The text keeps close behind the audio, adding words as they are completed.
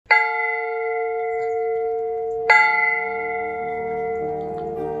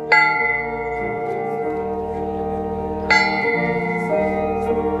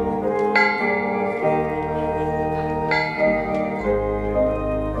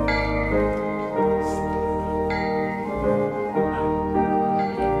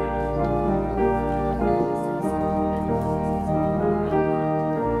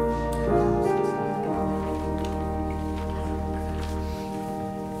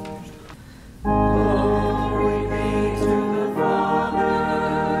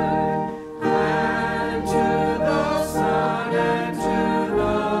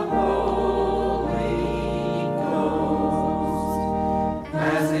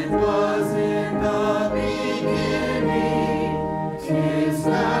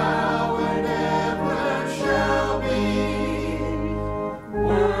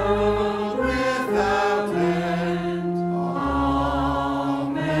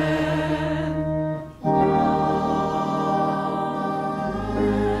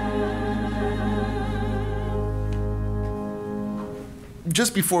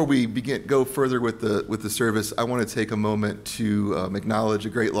Just before we go further with the service, I want to take a moment to acknowledge a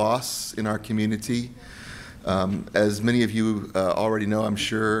great loss in our community. As many of you already know, I'm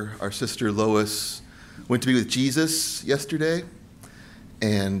sure, our sister Lois went to be with Jesus yesterday.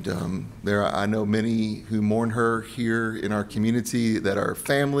 And I know many who mourn her here in our community that are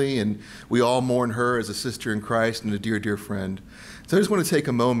family, and we all mourn her as a sister in Christ and a dear, dear friend. So I just want to take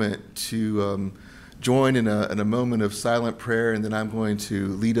a moment to join in a moment of silent prayer, and then I'm going to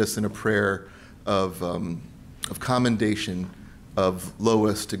lead us in a prayer of commendation of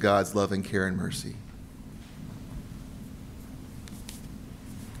Lois to God's loving care and mercy.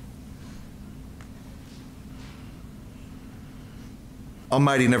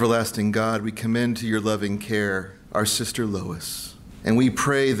 Almighty and everlasting God, we commend to your loving care our sister Lois, and we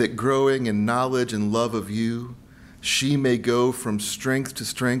pray that growing in knowledge and love of you, she may go from strength to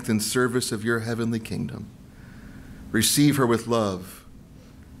strength in service of your heavenly kingdom. Receive her with love,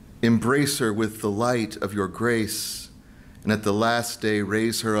 embrace her with the light of your grace, and at the last day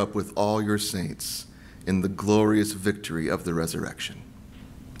raise her up with all your saints in the glorious victory of the resurrection.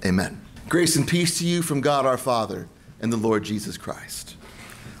 Amen. Grace and peace to you from God our Father and the Lord Jesus Christ.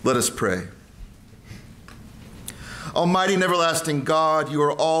 Let us pray. Almighty and everlasting God, you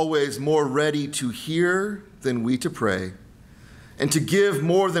are always more ready to hear than we to pray, and to give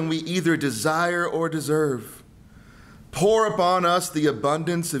more than we either desire or deserve. Pour upon us the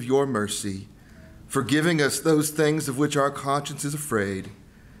abundance of your mercy, forgiving us those things of which our conscience is afraid,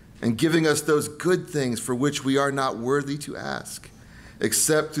 and giving us those good things for which we are not worthy to ask,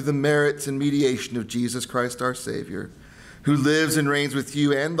 except through the merits and mediation of Jesus Christ our Savior, who lives and reigns with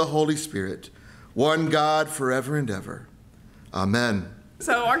you and the Holy Spirit, one God forever and ever. Amen.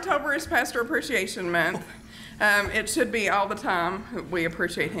 So October is Pastor Appreciation Month. It should be all the time. We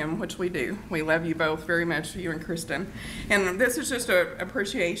appreciate him, which we do. We love you both very much, you and Kristen. And this is just an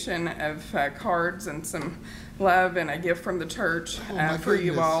appreciation of cards and some love and a gift from the church for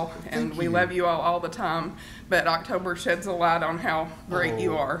you all. And we love you all the time. But October sheds a light on how great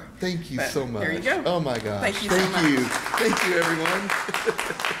you are. Thank you so much. There you go. Oh my gosh. Thank you so much. Thank you, everyone.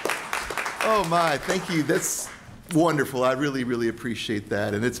 Oh my, thank you. That's wonderful. I really, really appreciate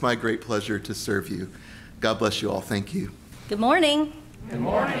that. And it's my great pleasure to serve you. God bless you all. Thank you. Good morning. Good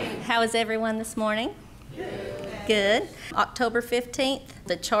morning. How is everyone this morning? Good. October 15th,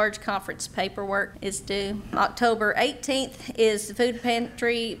 the charge conference paperwork is due. October 18th is the food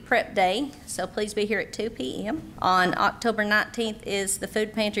pantry prep day, so please be here at 2 p.m. On October 19th is the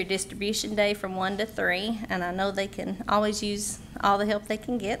food pantry distribution day from 1 to 3, and I know they can always use all the help they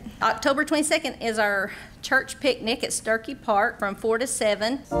can get. October 22nd is our church picnic at Sturkey Park from 4 to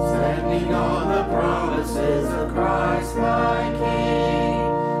 7. Standing on the promises of Christ my King,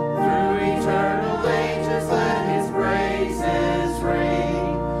 through eternal ages let his praises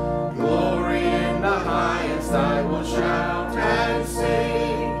ring. Glory in the highest I will shout and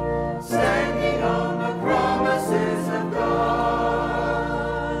sing, standing on the promises of God.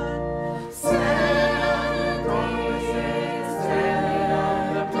 Standing on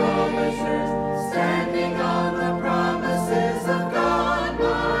the promises, standing on the promises of God,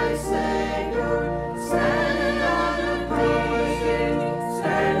 my Savior. Standing on the promises,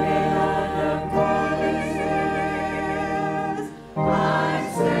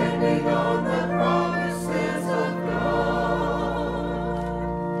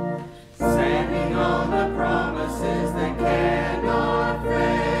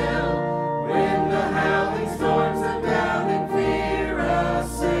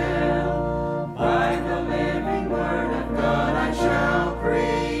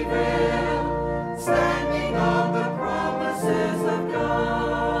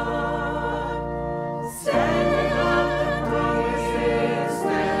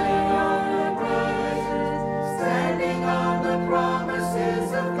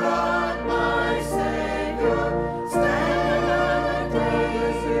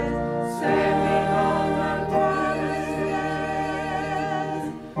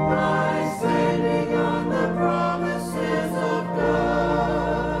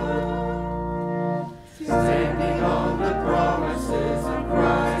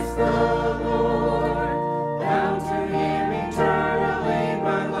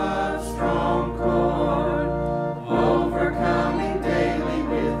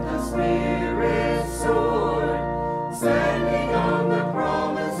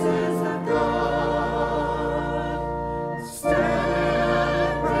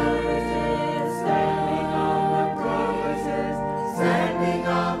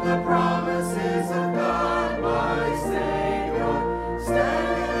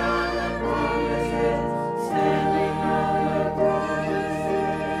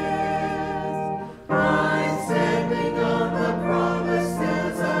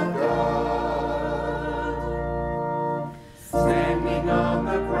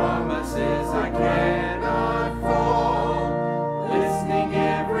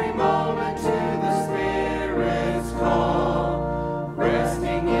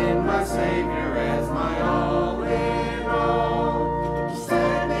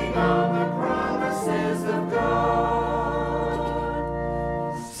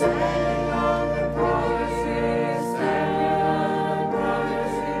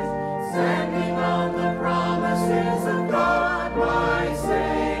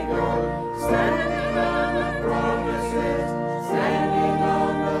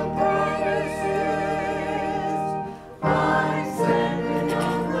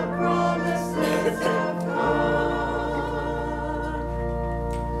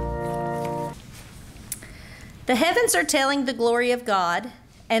 The heavens are telling the glory of God,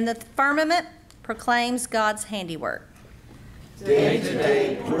 and the firmament proclaims God's handiwork. Day to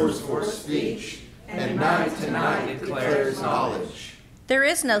day pours forth speech, and night to night declares knowledge. There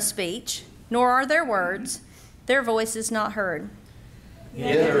is no speech, nor are there words. Their voice is not heard.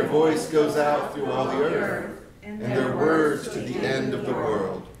 Yet their voice goes out through all the earth, and their words to the end of the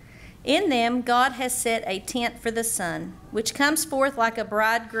world. In them God has set a tent for the sun, which comes forth like a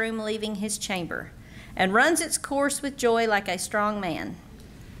bridegroom leaving his chamber, and runs its course with joy like a strong man.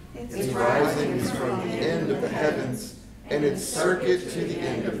 Its rising is from the end of the heavens, and its circuit to the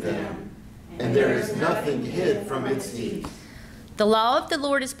end of them, and there is nothing hid from its heat. The law of the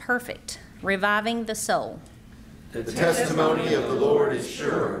Lord is perfect, reviving the soul. The testimony of the Lord is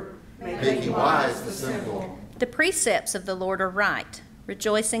sure, making wise the simple. The precepts of the Lord are right,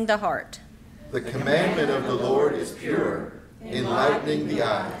 rejoicing the heart. The commandment of the Lord is pure, enlightening the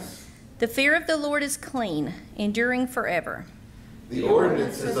eyes. The fear of the Lord is clean, enduring forever. The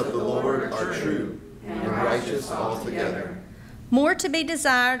ordinances of the Lord are true and righteous altogether. More to be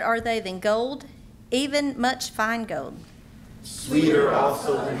desired are they than gold, even much fine gold. Sweeter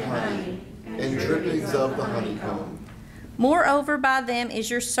also than honey, and drippings of the honeycomb. Moreover, by them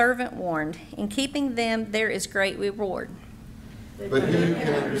is your servant warned. In keeping them there is great reward. But who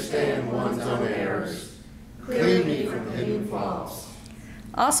can understand one's own errors? Clean me from hidden faults.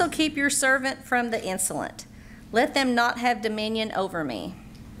 Also keep your servant from the insolent. Let them not have dominion over me.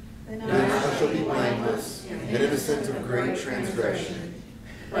 Then I shall be blameless and innocent of great transgression.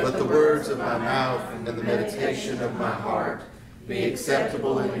 Let the words of my mouth and the meditation of my heart be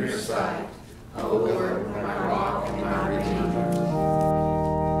acceptable in your sight, O Lord, my rock and my redeemer.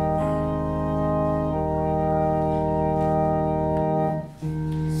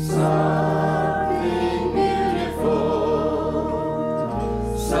 Something beautiful,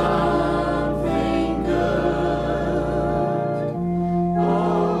 something good.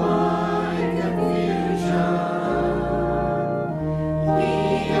 All my confusion, He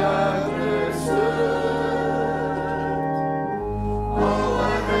understood. All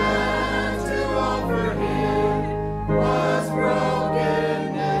I had to offer Him was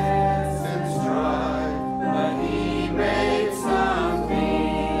brokenness and strife, but He made something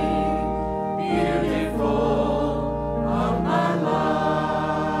beautiful of my life.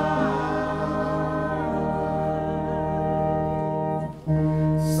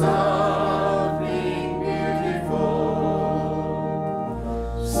 Something beautiful,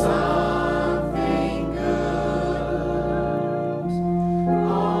 something good.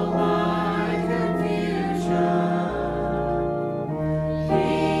 All my confusion,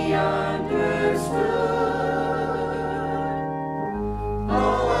 He understood.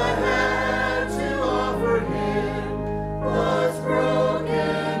 All I had to offer Him was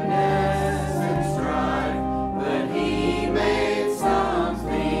brokenness and strife, but He made something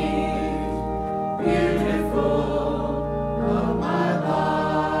beautiful of my life.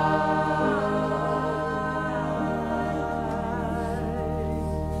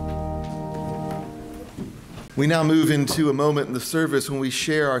 We now move into a moment in the service when we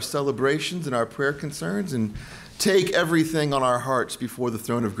share our celebrations and our prayer concerns and take everything on our hearts before the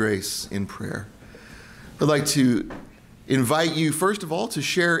throne of grace in prayer. I'd like to invite you, first of all, to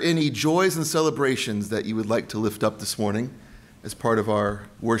share any joys and celebrations that you would like to lift up this morning as part of our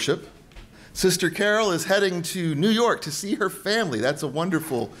worship. Sister Carol is heading to New York to see her family. That's a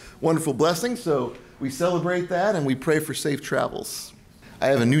wonderful, wonderful blessing. So we celebrate that and we pray for safe travels. I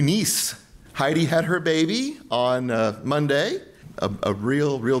have a new niece. Heidi had her baby on Monday. A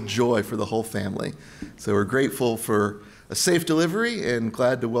real joy for the whole family. So we're grateful for a safe delivery and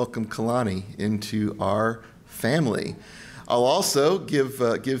glad to welcome Kalani into our family. I'll also give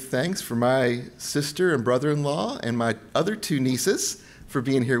thanks for my sister and brother-in-law and my other two nieces for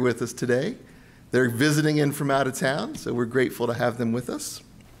being here with us today. They're visiting in from out of town, so we're grateful to have them with us.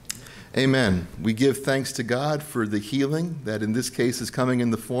 Amen. We give thanks to God for the healing that in this case is coming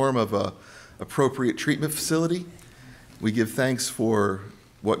in the form of a appropriate treatment facility. We give thanks for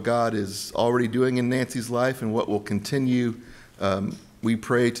what God is already doing in Nancy's life and what will continue. We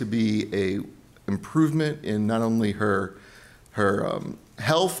pray to be a improvement in not only her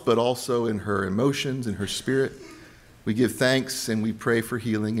health, but also in her emotions and her spirit. We give thanks and we pray for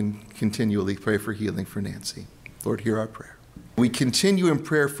healing and continually pray for healing for Nancy. Lord, hear our prayer. We continue in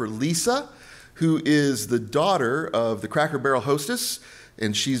prayer for Lisa, who is the daughter of the Cracker Barrel hostess,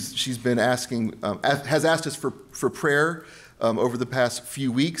 and she's been asking, has asked us for prayer over the past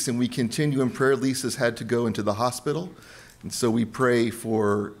few weeks, and we continue in prayer. Lisa's had to go into the hospital, and so we pray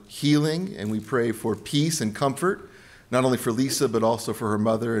for healing and we pray for peace and comfort, not only for Lisa, but also for her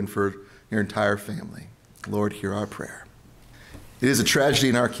mother and for her entire family. Lord, hear our prayer. It is a tragedy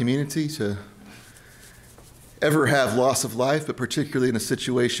in our community to ever have loss of life, but particularly in a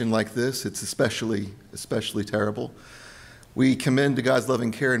situation like this, it's especially terrible. We commend to God's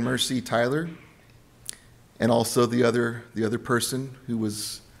loving care and mercy Tyler, and also the other person who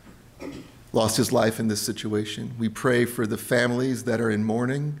lost his life in this situation. We pray for the families that are in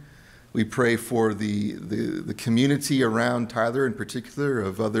mourning. We pray for the community around Tyler in particular,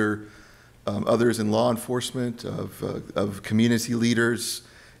 of others in law enforcement, of community leaders,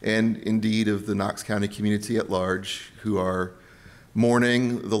 and indeed of the Knox County community at large, who are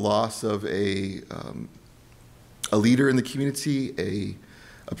mourning the loss of a leader in the community,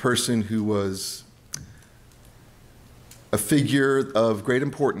 a person who was a figure of great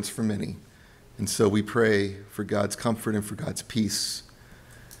importance for many. And so we pray for God's comfort and for God's peace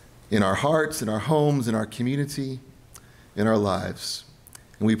in our hearts, in our homes, in our community, in our lives.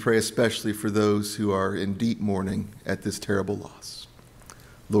 And we pray especially for those who are in deep mourning at this terrible loss.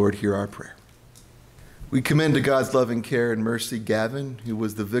 Lord, hear our prayer. We commend to God's loving care and mercy Gavin, who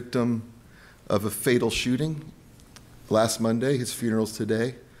was the victim of a fatal shooting last Monday. His funeral's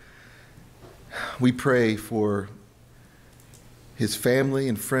today. We pray for his family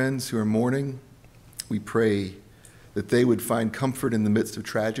and friends who are mourning. We pray that they would find comfort in the midst of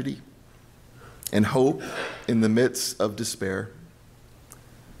tragedy and hope in the midst of despair.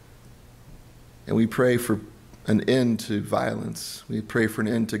 And we pray for an end to violence. We pray for an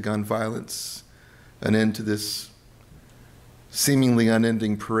end to gun violence, an end to this seemingly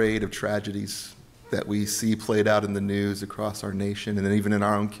unending parade of tragedies that we see played out in the news across our nation and then even in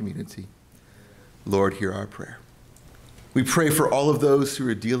our own community. Lord, hear our prayer. We pray for all of those who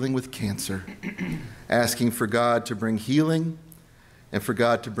are dealing with cancer, asking for God to bring healing and for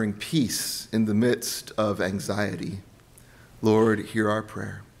God to bring peace in the midst of anxiety. Lord, hear our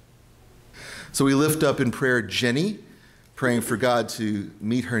prayer. So we lift up in prayer Jenny, praying for God to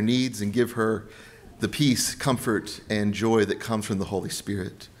meet her needs and give her the peace, comfort, and joy that comes from the Holy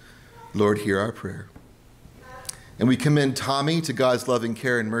Spirit. Lord, hear our prayer. And we commend Tommy to God's loving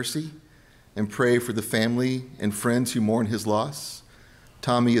care and mercy and pray for the family and friends who mourn his loss.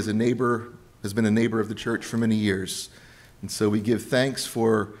 Tommy is a neighbor, has been a neighbor of the church for many years. And so we give thanks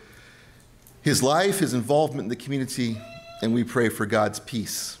for his life, his involvement in the community, and we pray for God's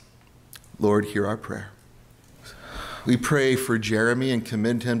peace. Lord, hear our prayer. We pray for Jeremy and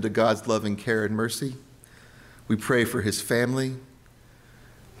commend him to God's loving care and mercy. We pray for his family,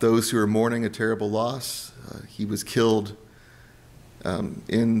 those who are mourning a terrible loss. He was killed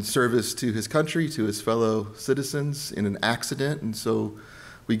in service to his country, to his fellow citizens in an accident. And so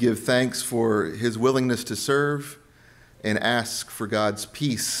we give thanks for his willingness to serve and ask for God's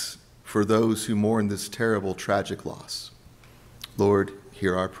peace for those who mourn this terrible, tragic loss. Lord,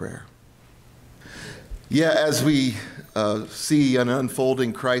 hear our prayer. Yeah, as we see an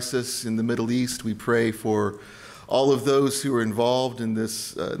unfolding crisis in the Middle East, we pray for all of those who are involved in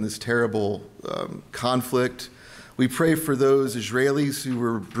this terrible conflict. We pray for those Israelis who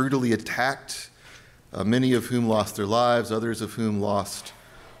were brutally attacked, many of whom lost their lives, others of whom lost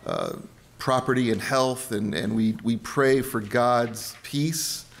property and health, and we pray for God's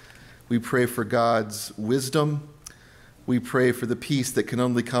peace. We pray for God's wisdom. We pray for the peace that can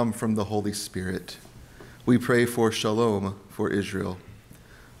only come from the Holy Spirit. We pray for shalom for Israel.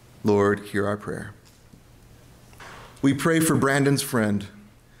 Lord, hear our prayer. We pray for Brandon's friend.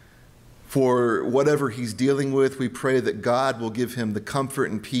 For whatever he's dealing with, we pray that God will give him the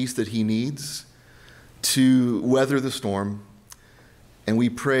comfort and peace that he needs to weather the storm. And we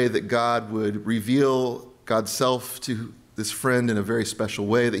pray that God would reveal God's self to this friend in a very special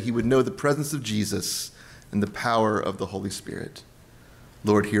way, that he would know the presence of Jesus and the power of the Holy Spirit.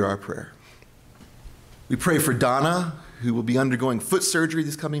 Lord, hear our prayer. We pray for Donna, who will be undergoing foot surgery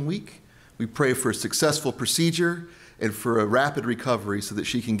this coming week. We pray for a successful procedure and for a rapid recovery so that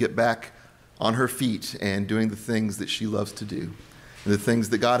she can get back on her feet and doing the things that she loves to do and the things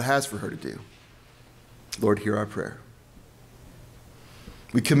that God has for her to do. Lord, hear our prayer.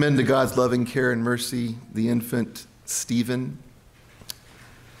 We commend to God's loving care and mercy the infant Stephen,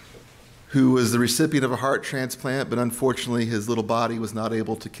 who was the recipient of a heart transplant, but unfortunately his little body was not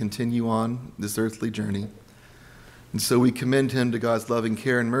able to continue on this earthly journey. And so we commend him to God's loving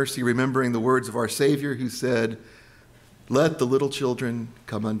care and mercy, remembering the words of our Savior who said, "Let the little children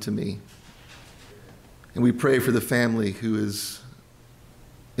come unto me." And we pray for the family who is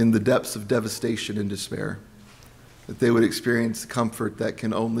in the depths of devastation and despair, that they would experience comfort that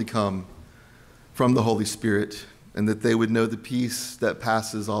can only come from the Holy Spirit, and that they would know the peace that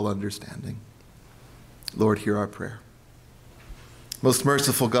passes all understanding. Lord, hear our prayer. Most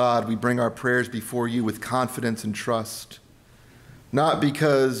merciful God, we bring our prayers before you with confidence and trust, not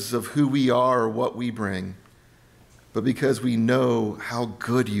because of who we are or what we bring, but because we know how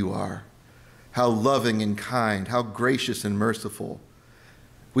good you are, how loving and kind, how gracious and merciful.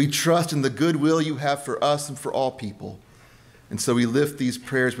 We trust in the goodwill you have for us and for all people. And so we lift these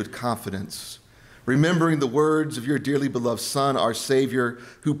prayers with confidence, remembering the words of your dearly beloved Son, our Savior,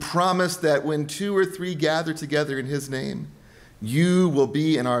 who promised that when 2 or 3 gather together in his name, you will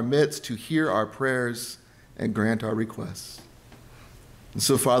be in our midst to hear our prayers and grant our requests. And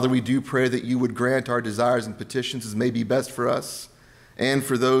so, Father, we do pray that you would grant our desires and petitions as may be best for us and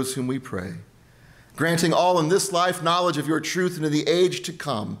for those whom we pray, granting all in this life knowledge of your truth and in the age to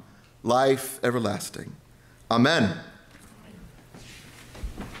come, life everlasting. Amen.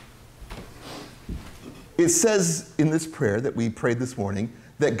 It says in this prayer that we prayed this morning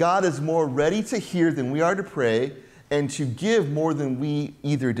that God is more ready to hear than we are to pray and to give more than we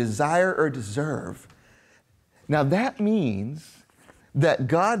either desire or deserve. Now that means that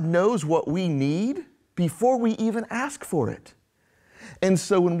God knows what we need before we even ask for it. And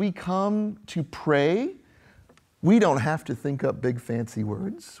so when we come to pray, we don't have to think up big fancy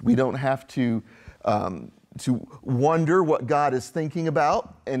words. We don't have to wonder what God is thinking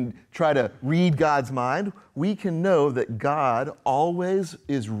about and try to read God's mind. We can know that God always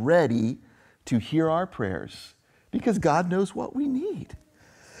is ready to hear our prayers because God knows what we need.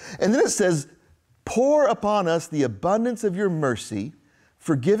 And then it says, pour upon us the abundance of your mercy,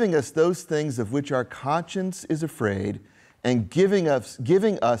 forgiving us those things of which our conscience is afraid, and giving us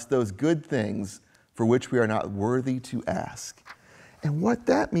those good things for which we are not worthy to ask. And what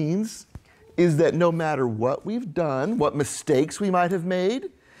that means is that no matter what we've done, what mistakes we might have made,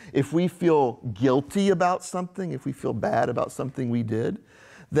 if we feel guilty about something, if we feel bad about something we did,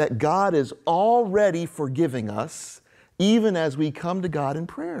 that God is already forgiving us, even as we come to God in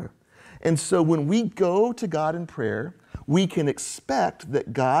prayer. And so when we go to God in prayer, we can expect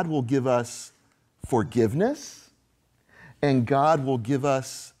that God will give us forgiveness and God will give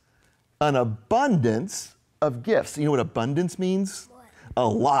us an abundance of gifts. You know what abundance means? What? A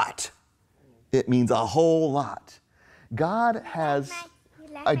lot. It means a whole lot. God has...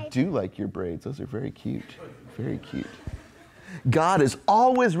 I do like your braids. Those are very cute. Very cute. God is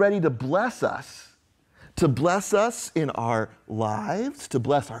always ready to bless us in our lives, to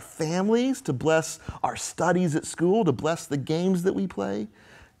bless our families, to bless our studies at school, to bless the games that we play.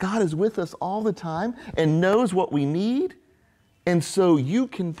 God is with us all the time and knows what we need. And so you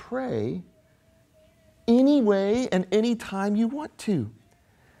can pray any way and any time you want to.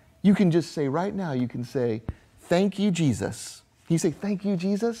 You can just say right now, you can say, thank you, Jesus. Can you say, thank you,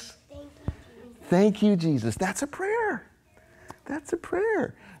 Jesus? Thank you, Jesus. Thank you, Jesus. That's a prayer. That's a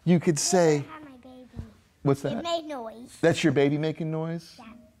prayer. You could say, what's that? It made noise. That's your baby making noise? Yeah.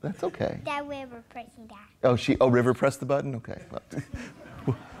 That's okay. That River pressing that. Oh, River pressed the button? Okay.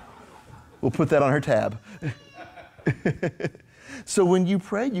 We'll put that on her tab. So when you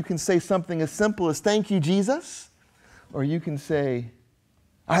pray, you can say something as simple as, thank you, Jesus. Or you can say,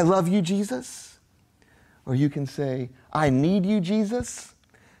 I love you, Jesus. Or you can say, I need you, Jesus.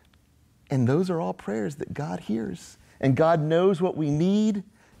 And those are all prayers that God hears. And God knows what we need.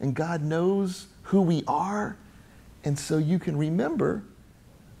 And God knows who we are. And so you can remember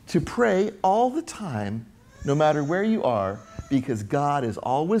to pray all the time, no matter where you are, because God is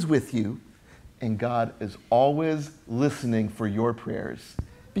always with you and God is always listening for your prayers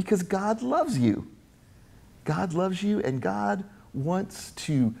because God loves you. God loves you and God wants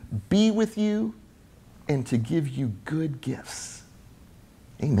to be with you and to give you good gifts.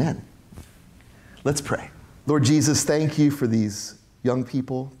 Amen. Let's pray. Lord Jesus, thank you for these young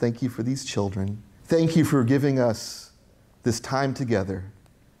people. Thank you for these children. Thank you for giving us this time together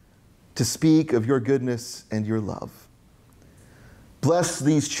to speak of your goodness and your love. Bless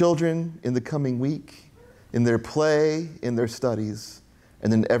these children in the coming week, in their play, in their studies,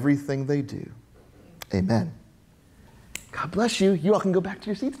 and in everything they do. Amen. God bless you. You all can go back to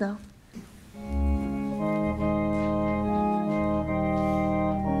your seats now.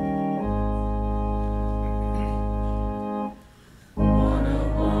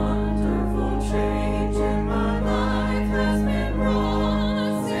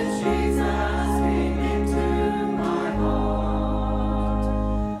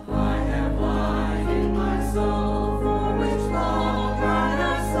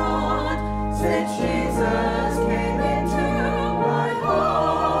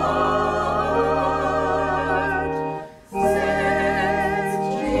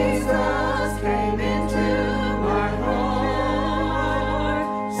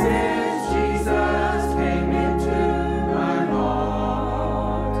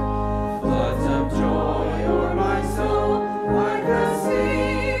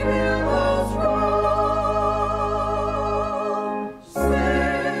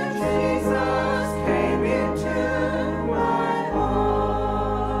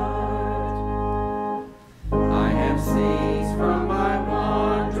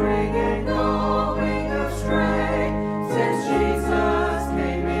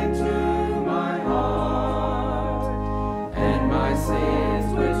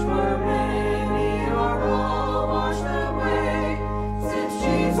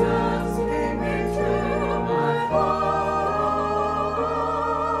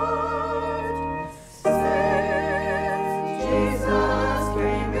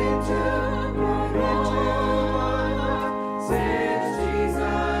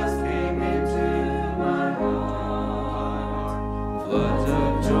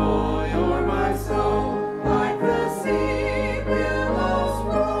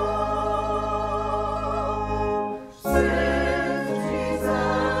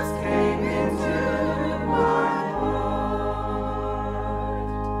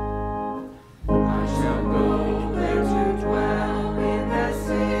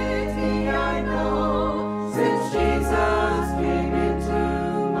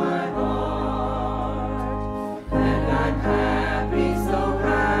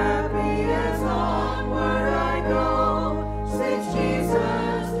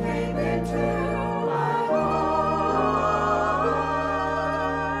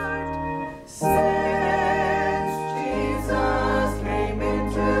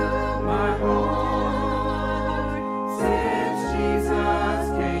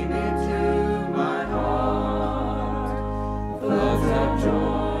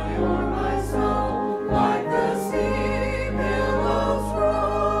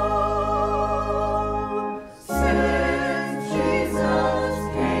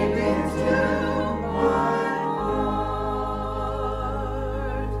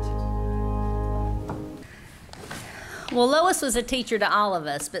 Lois was a teacher to all of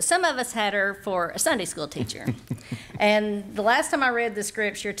us, but some of us had her for a Sunday school teacher. And the last time I read the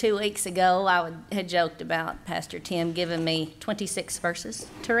scripture 2 weeks ago, had joked about Pastor Tim giving me 26 verses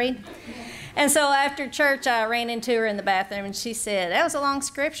to read. And so after church, I ran into her in the bathroom, and she said, "That was a long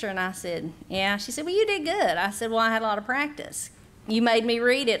scripture." And I said, "Yeah." She said, "Well, you did good." I said, "Well, I had a lot of practice. You made me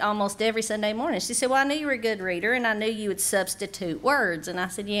read it almost every Sunday morning." She said, "Well, I knew you were a good reader, and I knew you would substitute words." And I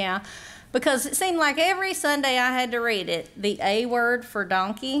said, "Yeah," because it seemed like every Sunday I had to read it. The A word for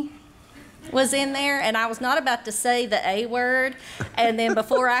donkey was in there, and I was not about to say the A word. And then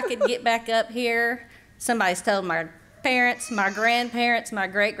before I could get back up here, somebody's told my parents, my grandparents, my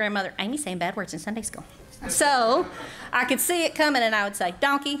great-grandmother, "Amy's saying bad words in Sunday school." So I could see it coming, and I would say,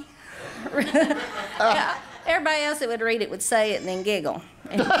 "Donkey." Everybody else that would read it would say it and then giggle.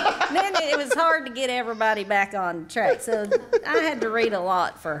 And then it was hard to get everybody back on track. So I had to read a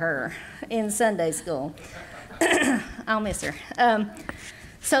lot for her in Sunday school. I'll miss her.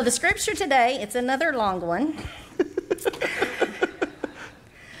 So the scripture today, it's another long one.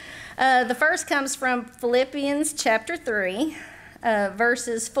 The first comes from Philippians chapter 3,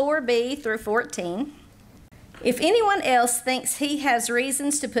 verses 4b through 14. "If anyone else thinks he has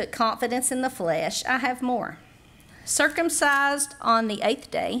reasons to put confidence in the flesh, I have more. Circumcised on the 8th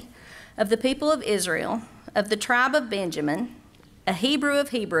day, of the people of Israel, of the tribe of Benjamin, a Hebrew of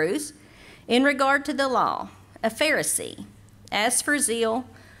Hebrews, in regard to the law, a Pharisee, as for zeal,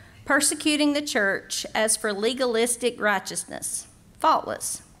 persecuting the church, as for legalistic righteousness,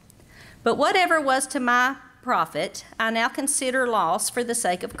 faultless. But whatever was to my profit, I now consider loss for the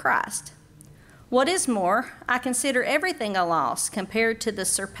sake of Christ. What is more, I consider everything a loss compared to the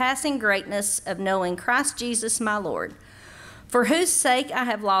surpassing greatness of knowing Christ Jesus my Lord, for whose sake I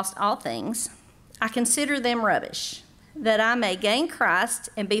have lost all things. I consider them rubbish, that I may gain Christ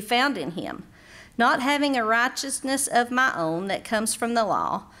and be found in him, not having a righteousness of my own that comes from the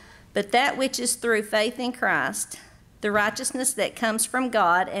law, but that which is through faith in Christ, the righteousness that comes from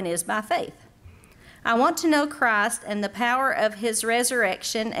God and is by faith. I want to know Christ and the power of his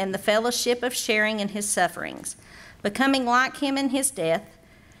resurrection and the fellowship of sharing in his sufferings, becoming like him in his death,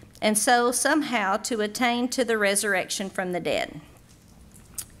 and so somehow to attain to the resurrection from the dead.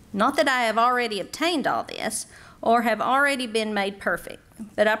 Not that I have already obtained all this, or have already been made perfect,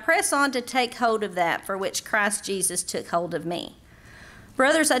 but I press on to take hold of that for which Christ Jesus took hold of me.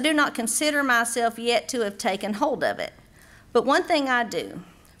 Brothers, I do not consider myself yet to have taken hold of it, but one thing I do,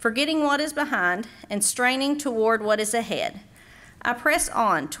 forgetting what is behind and straining toward what is ahead, I press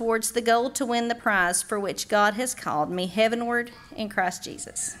on towards the goal to win the prize for which God has called me heavenward in Christ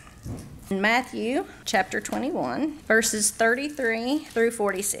Jesus. In Matthew chapter 21, verses 33 through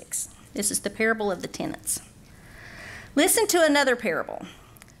 46. This is the parable of the tenants. "Listen to another parable.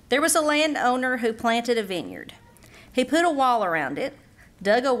 There was a landowner who planted a vineyard. He put a wall around it,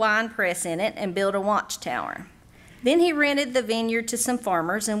 dug a wine press in it, and built a watchtower. Then he rented the vineyard to some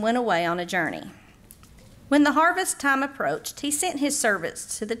farmers and went away on a journey. When the harvest time approached, he sent his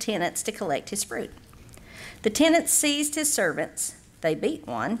servants to the tenants to collect his fruit. The tenants seized his servants. They beat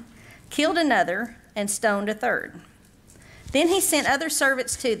one, killed another, and stoned a third. Then he sent other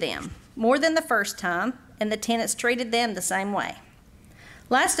servants to them, more than the first time, and the tenants treated them the same way.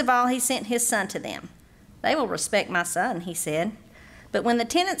 Last of all, he sent his son to them. 'They will respect my son,' he said. But when the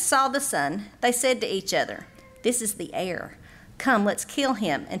tenants saw the son, they said to each other, 'This is the heir. Come, let's kill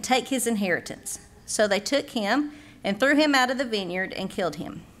him and take his inheritance.' So they took him and threw him out of the vineyard and killed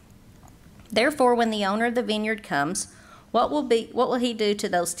him. Therefore, when the owner of the vineyard comes, what will he do to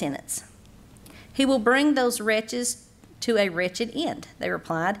those tenants?" "He will bring those wretches to a wretched end," they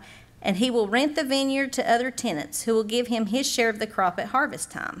replied, "and he will rent the vineyard to other tenants who will give him his share of the crop at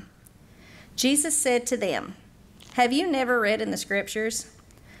harvest time." Jesus said to them, "Have you never read in the scriptures,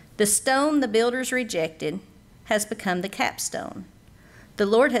 'The stone the builders rejected has become the capstone. The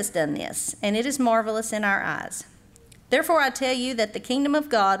Lord has done this, and it is marvelous in our eyes. Therefore I tell you that the kingdom of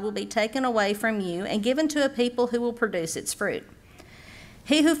God will be taken away from you and given to a people who will produce its fruit.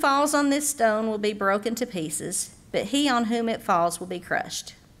 He who falls on this stone will be broken to pieces, but he on whom it falls will be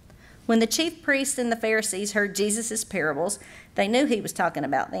crushed." When the chief priests and the Pharisees heard Jesus' parables, they knew he was talking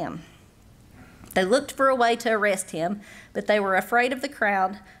about them. They looked for a way to arrest him, but they were afraid of the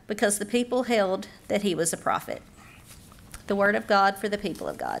crowd because the people held that he was a prophet. The word of God for the people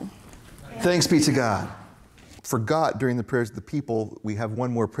of God. Thanks be to God. Forgot during the prayers of the people, we have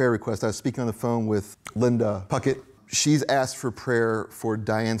one more prayer request. I was speaking on the phone with Linda Puckett. She's asked for prayer for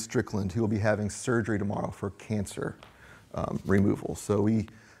Diane Strickland, who will be having surgery tomorrow for cancer removal. So we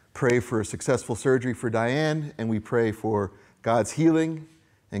pray for a successful surgery for Diane, and we pray for God's healing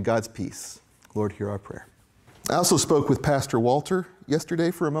and God's peace. Lord, hear our prayer. I also spoke with Pastor Walter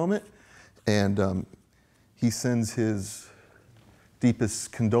yesterday for a moment, and he sends his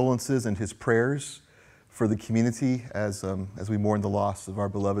deepest condolences and his prayers for the community as we mourn the loss of our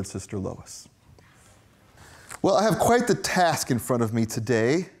beloved sister Lois. Well, I have quite the task in front of me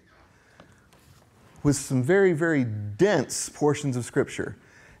today with some very, very dense portions of Scripture.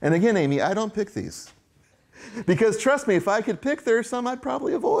 And again, Amy, I don't pick these. Because trust me, if I could pick, there are some I'd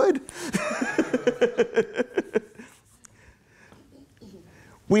probably avoid.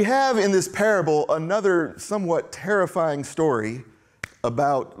 We have in this parable another somewhat terrifying story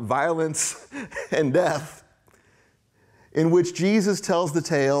about violence and death, in which Jesus tells the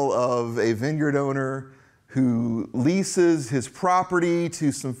tale of a vineyard owner who leases his property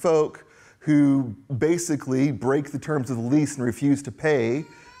to some folk who basically break the terms of the lease and refuse to pay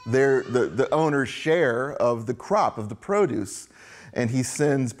the owner's share of the crop, of the produce. And he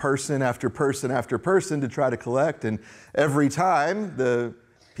sends person after person after person to try to collect, and every time the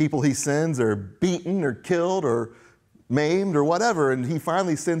people he sends are beaten or killed or maimed or whatever, and he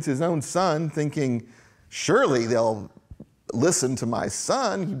finally sends his own son thinking, surely they'll listen to my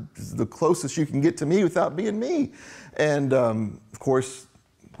son. He's the closest you can get to me without being me. And of course,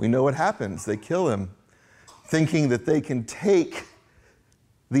 we know what happens. They kill him, thinking that they can take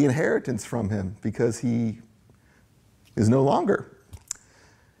the inheritance from him because he is no longer.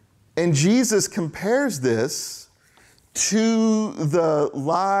 And Jesus compares this to the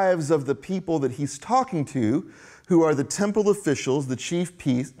lives of the people that he's talking to, who are the temple officials, the chief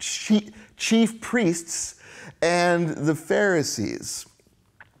priests, and the Pharisees.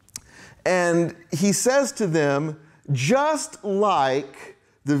 And he says to them, just like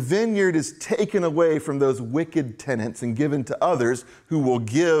the vineyard is taken away from those wicked tenants and given to others who will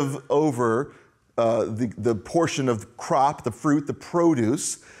give over the portion of the crop, the fruit, the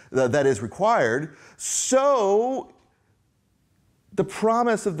produce that is required, so the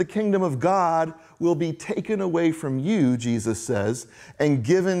promise of the kingdom of God will be taken away from you, Jesus says, and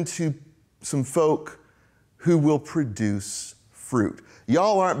given to some folk who will produce fruit.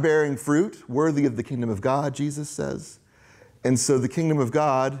 Y'all aren't bearing fruit worthy of the kingdom of God, Jesus says. And so the kingdom of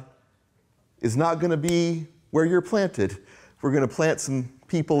God is not going to be where you're planted. We're going to plant some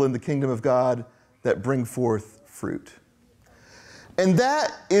people in the kingdom of God that bring forth fruit. And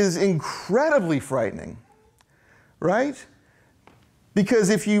that is incredibly frightening, right? Because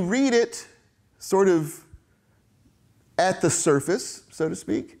if you read it sort of at the surface, so to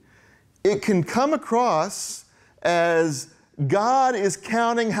speak, it can come across as God is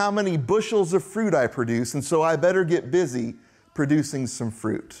counting how many bushels of fruit I produce, and so I better get busy producing some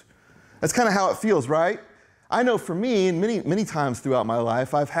fruit. That's kind of how it feels, right? I know for me, and many times throughout my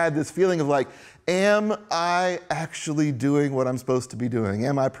life, I've had this feeling of like, am I actually doing what I'm supposed to be doing?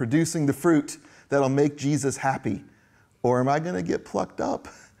 Am I producing the fruit that'll make Jesus happy? Or am I going to get plucked up?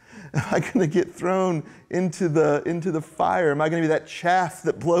 Am I going to get thrown into the fire? Am I going to be that chaff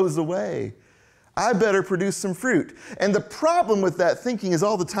that blows away? I better produce some fruit. And the problem with that thinking is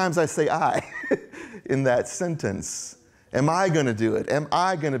all the times I say I in that sentence. Am I going to do it? Am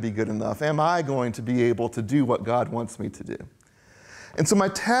I going to be good enough? Am I going to be able to do what God wants me to do? And so my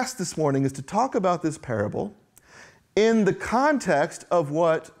task this morning is to talk about this parable in the context of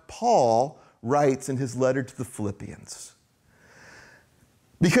what Paul writes in his letter to the Philippians.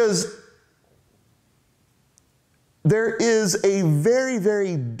 Because there is a very,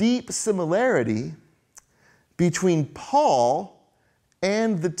 very deep similarity between Paul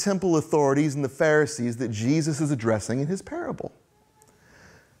and the temple authorities and the Pharisees that Jesus is addressing in his parable.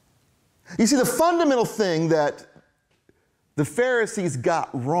 You see, the fundamental thing that the Pharisees got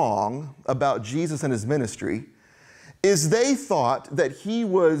wrong about Jesus and his ministry is they thought that he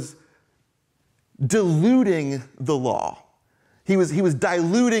was diluting the law. He was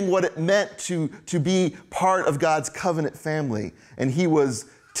diluting what it meant to be part of God's covenant family. And he was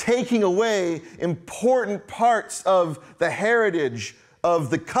taking away important parts of the heritage of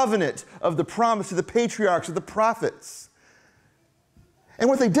the covenant, of the promise of the patriarchs, of the prophets. And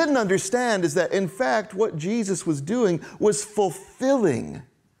what they didn't understand is that, in fact, what Jesus was doing was fulfilling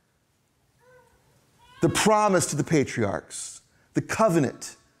the promise to the patriarchs, the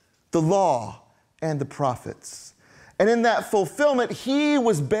covenant, the law, and the prophets. And in that fulfillment, he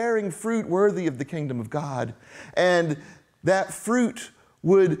was bearing fruit worthy of the kingdom of God. And that fruit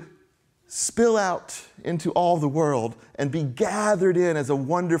would spill out into all the world and be gathered in as a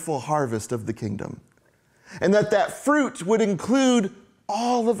wonderful harvest of the kingdom. And that fruit would include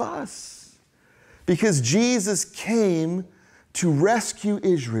all of us. Because Jesus came to rescue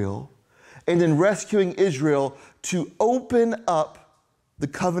Israel, and in rescuing Israel, to open up the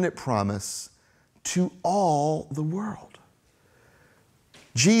covenant promise to all the world.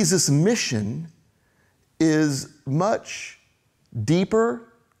 Jesus' mission is much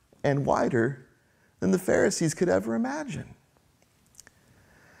deeper and wider than the Pharisees could ever imagine.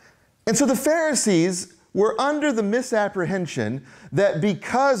 And so the Pharisees were under the misapprehension that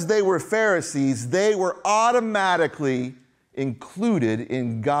because they were Pharisees, they were automatically included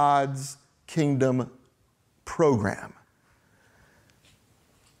in God's kingdom program.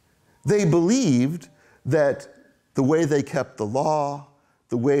 They believed that the way they kept the law,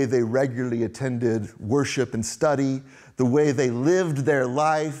 the way they regularly attended worship and study, the way they lived their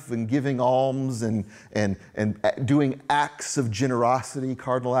life and giving alms and doing acts of generosity,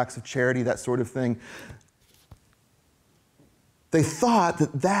 cardinal acts of charity, that sort of thing, they thought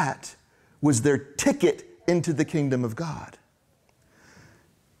that that was their ticket into the kingdom of God.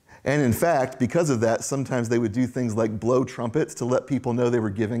 And in fact, because of that, sometimes they would do things like blow trumpets to let people know they were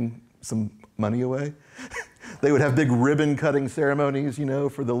giving some money away. They would have big ribbon cutting ceremonies,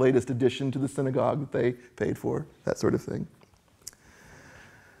 for the latest addition to the synagogue that they paid for, that sort of thing.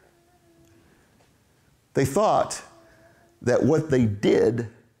 They thought that what they did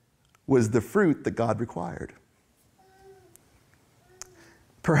was the fruit that God required.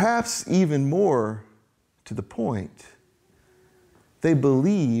 Perhaps even more to the point, they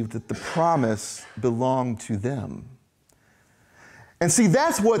believed that the promise belonged to them. And see,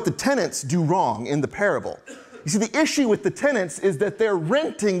 that's what the tenants do wrong in the parable. You see, the issue with the tenants is that they're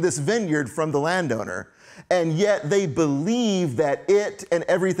renting this vineyard from the landowner, and yet they believe that it and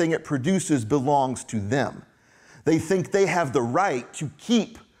everything it produces belongs to them. They think they have the right to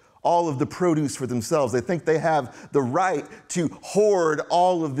keep all of the produce for themselves. They think they have the right to hoard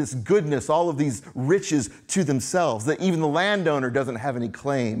all of this goodness, all of these riches to themselves, that even the landowner doesn't have any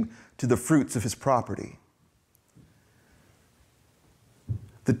claim to the fruits of his property.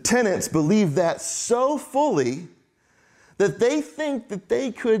 The tenants believe that so fully that they think that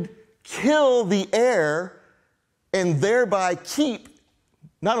they could kill the heir and thereby keep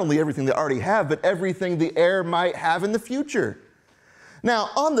not only everything they already have, but everything the heir might have in the future. Now,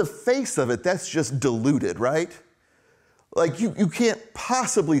 on the face of it, that's just diluted, right? Like, you can't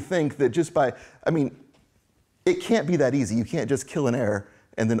possibly think that it can't be that easy. You can't just kill an heir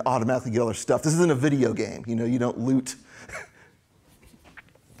and then automatically get all their stuff. This isn't a video game, you don't loot.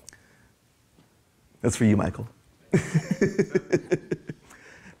 That's for you, Michael.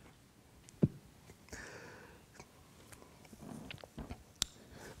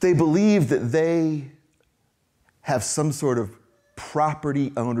 They believe that they have some sort of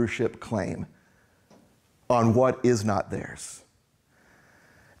property ownership claim on what is not theirs.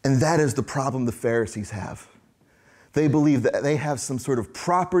 And that is the problem the Pharisees have. They believe that they have some sort of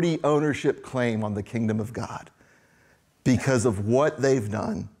property ownership claim on the kingdom of God because of what they've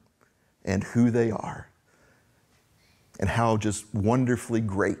done and who they are, and how just wonderfully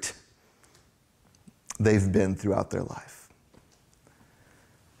great they've been throughout their life.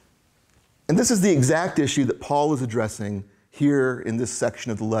 And this is the exact issue that Paul is addressing here in this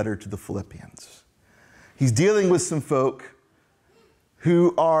section of the letter to the Philippians. He's dealing with some folk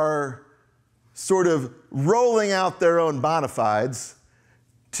who are sort of rolling out their own bona fides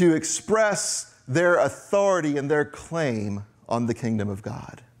to express their authority and their claim on the kingdom of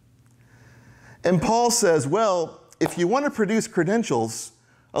God. And Paul says, well, if you want to produce credentials,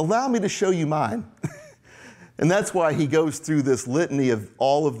 allow me to show you mine. And that's why he goes through this litany of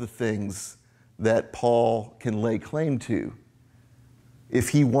all of the things that Paul can lay claim to if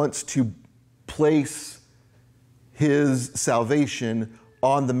he wants to place his salvation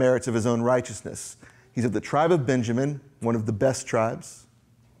on the merits of his own righteousness. He's of the tribe of Benjamin, one of the best tribes,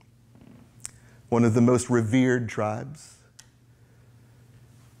 one of the most revered tribes.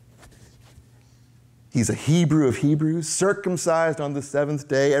 He's a Hebrew of Hebrews, circumcised on the seventh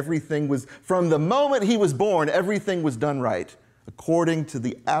day. Everything was, from the moment he was born, everything was done right, according to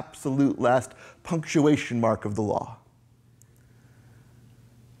the absolute last punctuation mark of the law.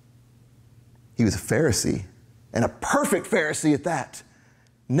 He was a Pharisee, and a perfect Pharisee at that.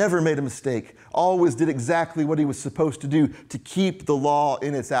 Never made a mistake. Always did exactly what he was supposed to do to keep the law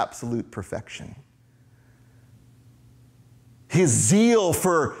in its absolute perfection. His zeal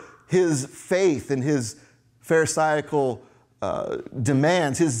for his faith and his Pharisaical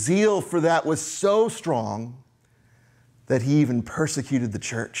demands, his zeal for that was so strong that he even persecuted the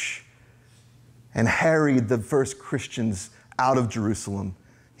church and harried the first Christians out of Jerusalem.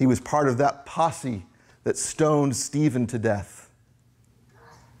 He was part of that posse that stoned Stephen to death.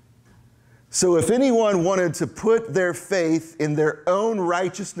 So if anyone wanted to put their faith in their own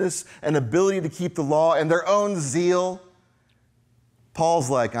righteousness and ability to keep the law and their own zeal, Paul's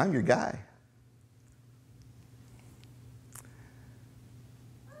like, I'm your guy.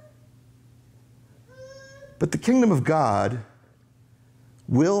 But the kingdom of God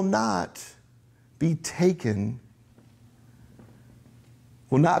will not be taken,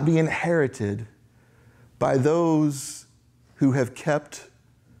 will not be inherited by those who have kept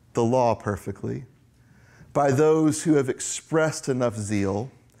the law perfectly, by those who have expressed enough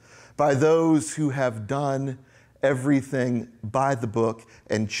zeal, by those who have done everything by the book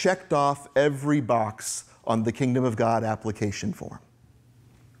and checked off every box on the kingdom of God application form.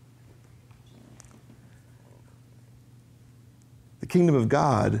 The kingdom of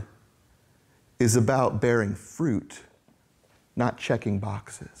God is about bearing fruit, not checking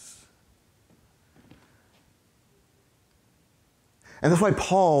boxes. And that's why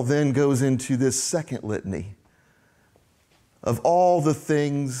Paul then goes into this second litany of all the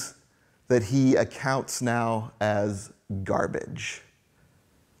things that he accounts now as garbage.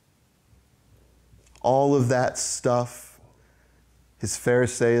 All of that stuff, his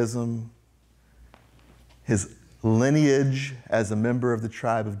Pharisaism, his lineage as a member of the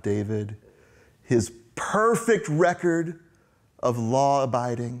tribe of David, his perfect record of law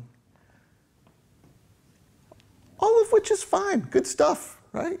abiding, all of which is fine, good stuff,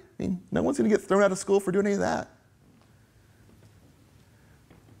 right? I mean, no one's going to get thrown out of school for doing any of that.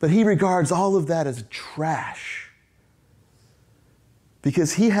 But he regards all of that as trash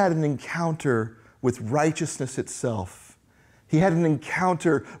because he had an encounter with righteousness itself. He had an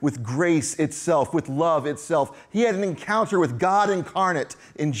encounter with grace itself, with love itself. He had an encounter with God incarnate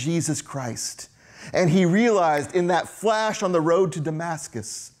in Jesus Christ. And he realized in that flash on the road to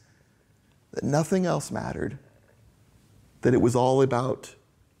Damascus that nothing else mattered, that it was all about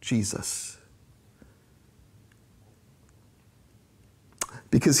Jesus.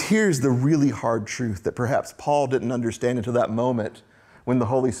 Because here's the really hard truth that perhaps Paul didn't understand until that moment when the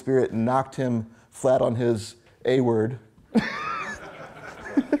Holy Spirit knocked him flat on his A word.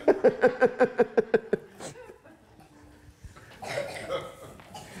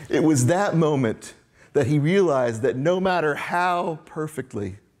 It was that moment that he realized that no matter how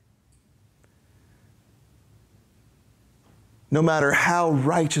perfectly, no matter how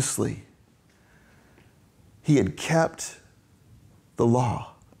righteously he had kept the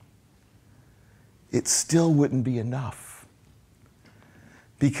law, it still wouldn't be enough.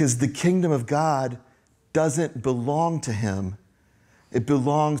 Because the kingdom of God doesn't belong to him. It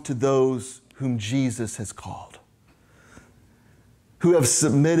belongs to those whom Jesus has called, who have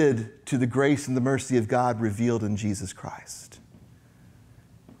submitted to the grace and the mercy of God revealed in Jesus Christ.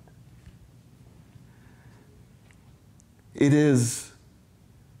 It is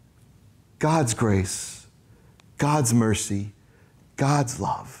God's grace, God's mercy, God's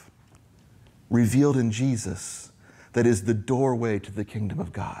love revealed in Jesus that is the doorway to the kingdom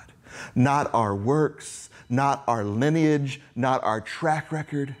of God. Not our works, not our lineage, not our track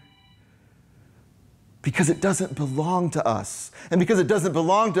record. Because it doesn't belong to us. And because it doesn't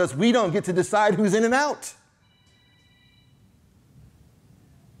belong to us, we don't get to decide who's in and out.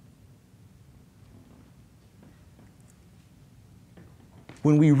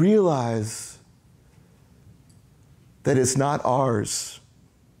 When we realize that it's not ours,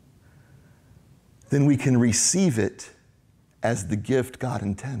 then we can receive it as the gift God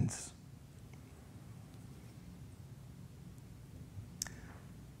intends.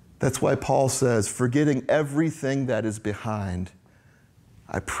 That's why Paul says, forgetting everything that is behind,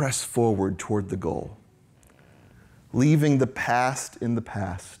 I press forward toward the goal, leaving the past in the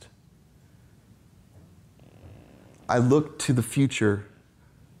past. I look to the future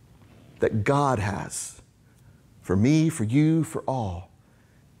that God has for me, for you, for all.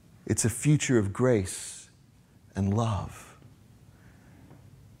 It's a future of grace and love.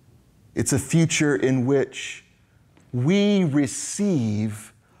 It's a future in which we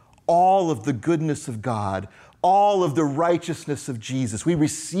receive all of the goodness of God, all of the righteousness of Jesus. We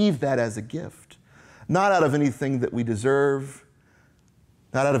receive that as a gift, not out of anything that we deserve,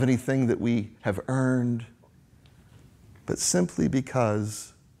 not out of anything that we have earned, but simply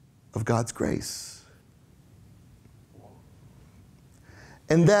because of God's grace.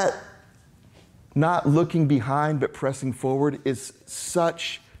 And that not looking behind but pressing forward is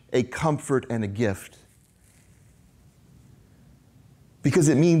such a comfort and a gift. Because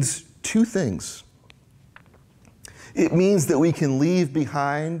it means two things. It means that we can leave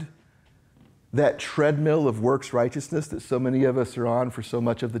behind that treadmill of works righteousness that so many of us are on for so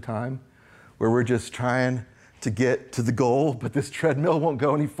much of the time, where we're just trying to get to the goal, but this treadmill won't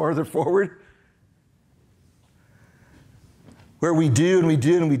go any farther forward. Where we do and we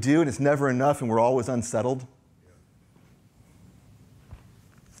do and we do, and it's never enough, and we're always unsettled.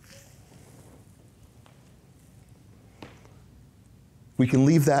 We can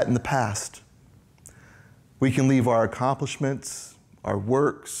leave that in the past. We can leave our accomplishments, our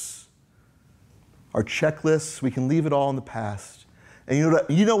works, our checklists, we can leave it all in the past. And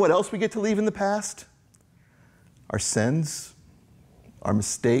you know what else we get to leave in the past? Our sins, our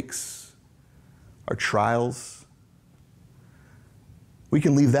mistakes, our trials. We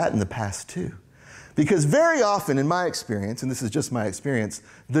can leave that in the past too. Because very often in my experience, and this is just my experience,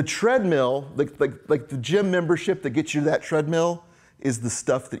 the treadmill, like the gym membership that gets you to that treadmill, is the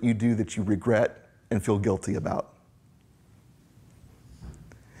stuff that you do that you regret and feel guilty about.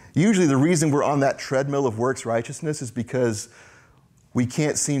 Usually the reason we're on that treadmill of works righteousness is because we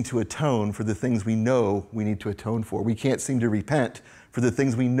can't seem to atone for the things we know we need to atone for. We can't seem to repent for the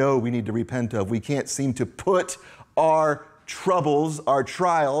things we know we need to repent of. We can't seem to put our troubles, our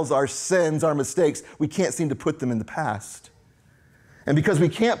trials, our sins, our mistakes, we can't seem to put them in the past. And because we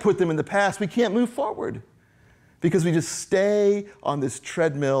can't put them in the past, we can't move forward. Because we just stay on this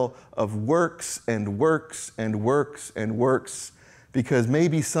treadmill of works and works and works and works, because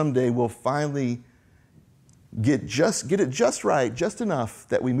maybe someday we'll finally get it just right, just enough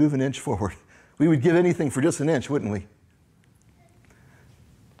that we move an inch forward. We would give anything for just an inch, wouldn't we?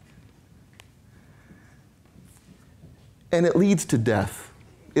 And it leads to death.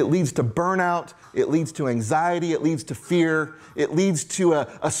 It leads to burnout. It leads to anxiety. It leads to fear. It leads to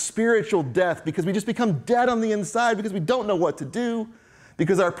a spiritual death, because we just become dead on the inside because we don't know what to do,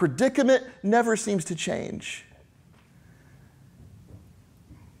 because our predicament never seems to change.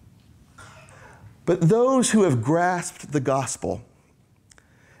 But those who have grasped the gospel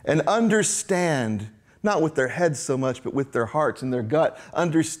and understand, not with their heads so much, but with their hearts and their gut,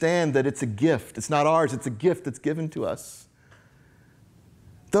 understand that it's a gift. It's not ours, it's a gift that's given to us.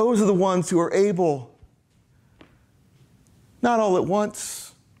 Those are the ones who are able, not all at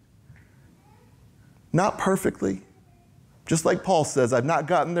once, not perfectly. Just like Paul says, I've not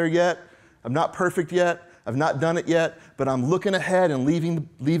gotten there yet, I'm not perfect yet, I've not done it yet, but I'm looking ahead and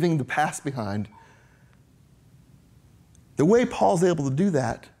leaving the past behind. The way Paul's able to do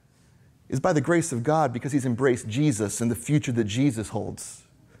that is by the grace of God, because he's embraced Jesus and the future that Jesus holds.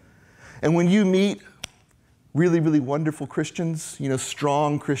 And when you meet really, really wonderful Christians,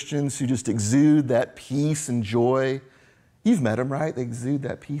 strong Christians who just exude that peace and joy, you've met them, right? They exude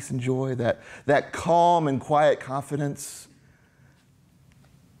that peace and joy, that calm and quiet confidence.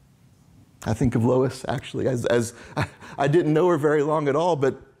 I think of Lois, actually, as I didn't know her very long at all,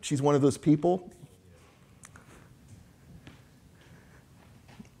 but she's one of those people.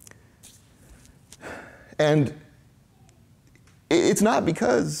 And it's not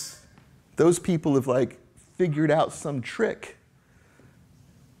because those people have figured out some trick.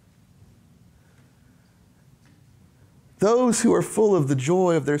 Those who are full of the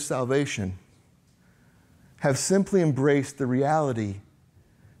joy of their salvation have simply embraced the reality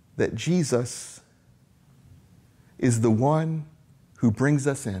that Jesus is the one who brings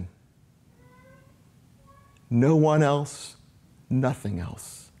us in. No one else, nothing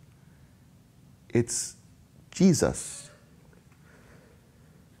else. It's Jesus.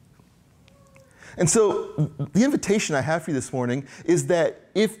 And so the invitation I have for you this morning is that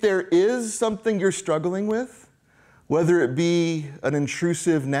if there is something you're struggling with, whether it be an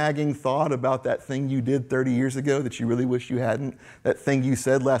intrusive, nagging thought about that thing you did 30 years ago that you really wish you hadn't, that thing you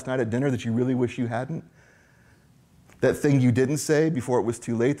said last night at dinner that you really wish you hadn't, that thing you didn't say before it was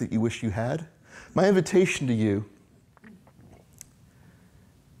too late that you wish you had, my invitation to you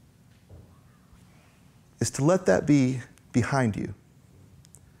is to let that be behind you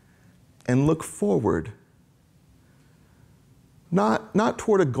and look forward, not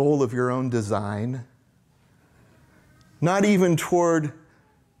toward a goal of your own design, not even toward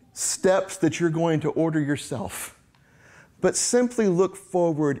steps that you're going to order yourself, but simply look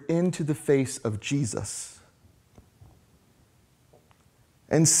forward into the face of Jesus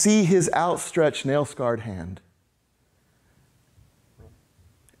and see his outstretched, nail-scarred hand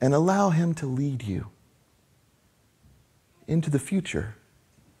and allow him to lead you into the future,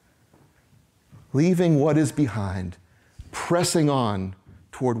 leaving what is behind, pressing on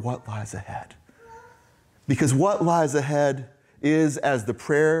toward what lies ahead. Because what lies ahead is, as the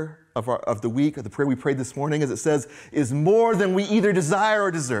prayer of the week, or the prayer we prayed this morning, as it says, is more than we either desire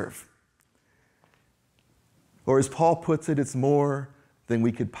or deserve. Or as Paul puts it, it's more than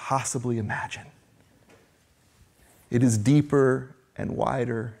we could possibly imagine. It is deeper and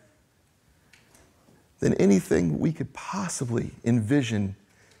wider than anything we could possibly envision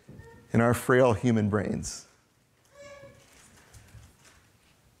in our frail human brains.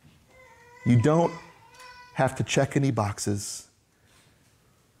 You don't have to check any boxes.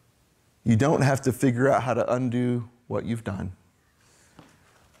 You don't have to figure out how to undo what you've done.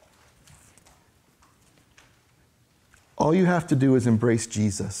 All you have to do is embrace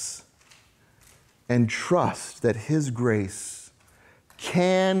Jesus and trust that his grace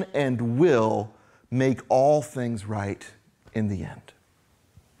can and will make all things right in the end.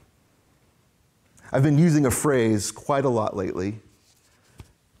 I've been using a phrase quite a lot lately.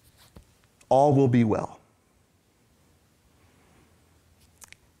 All will be well.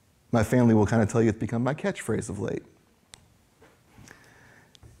 My family will kind of tell you it's become my catchphrase of late.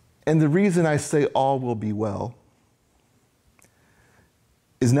 And the reason I say all will be well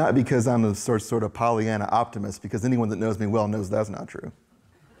is not because I'm a sort of Pollyanna optimist, because anyone that knows me well knows that's not true.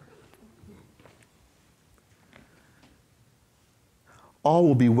 All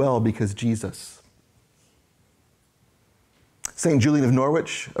will be well because Jesus. St. Julian of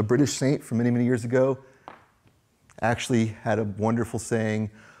Norwich, a British saint from many, many years ago, actually had a wonderful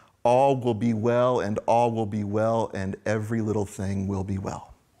saying, all will be well, and all will be well, and every little thing will be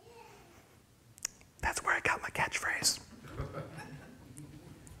well. That's where I got my catchphrase.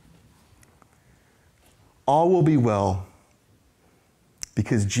 All will be well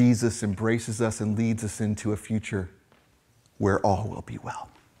because Jesus embraces us and leads us into a future where all will be well,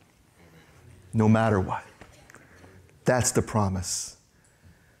 no matter what. That's the promise.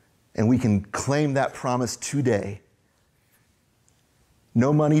 And we can claim that promise today.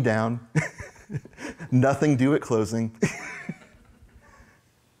 No money down, nothing due at closing.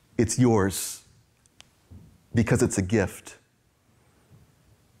 It's yours because it's a gift.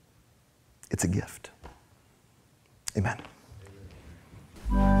 It's a gift. Amen.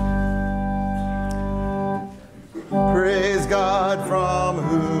 Praise God from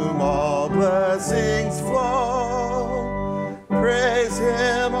whom all blessings flow. Praise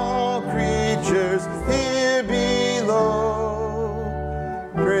him, all creatures here below.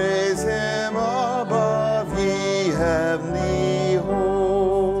 Praise him above, ye heavenly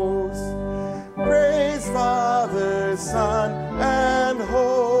hosts. Praise Father, Son, and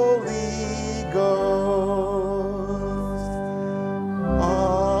Holy Ghost.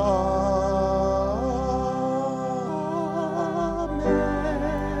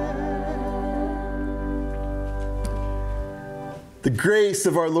 The grace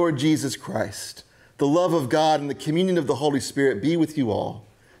of our Lord Jesus Christ, the love of God, and the communion of the Holy Spirit be with you all,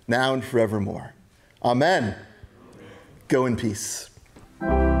 now and forevermore. Amen. Go in peace.